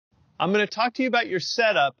I'm going to talk to you about your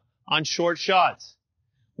setup on short shots.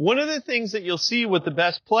 One of the things that you'll see with the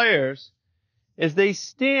best players is they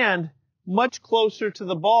stand much closer to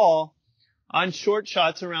the ball on short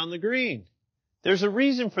shots around the green. There's a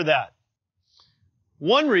reason for that.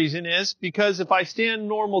 One reason is because if I stand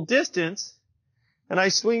normal distance and I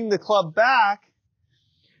swing the club back,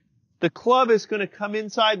 the club is going to come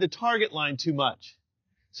inside the target line too much.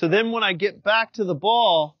 So then when I get back to the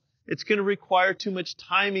ball, it's going to require too much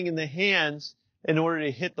timing in the hands in order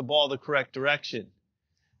to hit the ball the correct direction.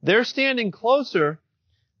 They're standing closer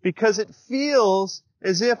because it feels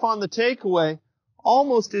as if on the takeaway,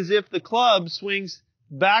 almost as if the club swings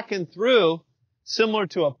back and through, similar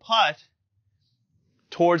to a putt,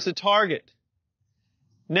 towards the target.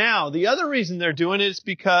 Now, the other reason they're doing it is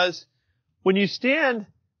because when you stand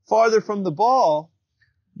farther from the ball,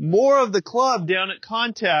 more of the club down at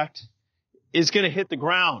contact is going to hit the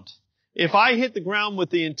ground. If I hit the ground with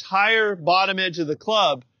the entire bottom edge of the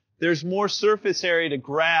club, there's more surface area to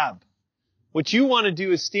grab. What you want to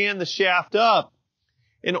do is stand the shaft up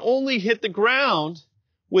and only hit the ground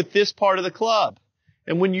with this part of the club.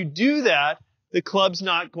 And when you do that, the club's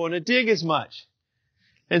not going to dig as much.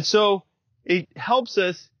 And so it helps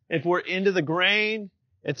us if we're into the grain,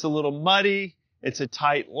 it's a little muddy, it's a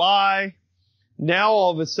tight lie. Now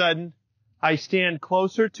all of a sudden, I stand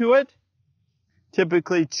closer to it,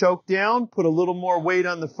 typically choke down, put a little more weight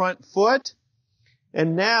on the front foot,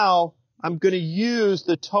 and now I'm going to use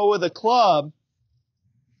the toe of the club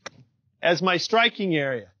as my striking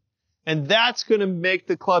area. And that's going to make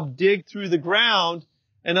the club dig through the ground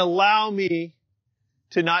and allow me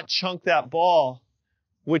to not chunk that ball,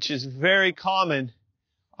 which is very common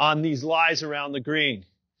on these lies around the green.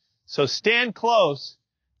 So stand close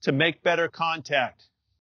to make better contact.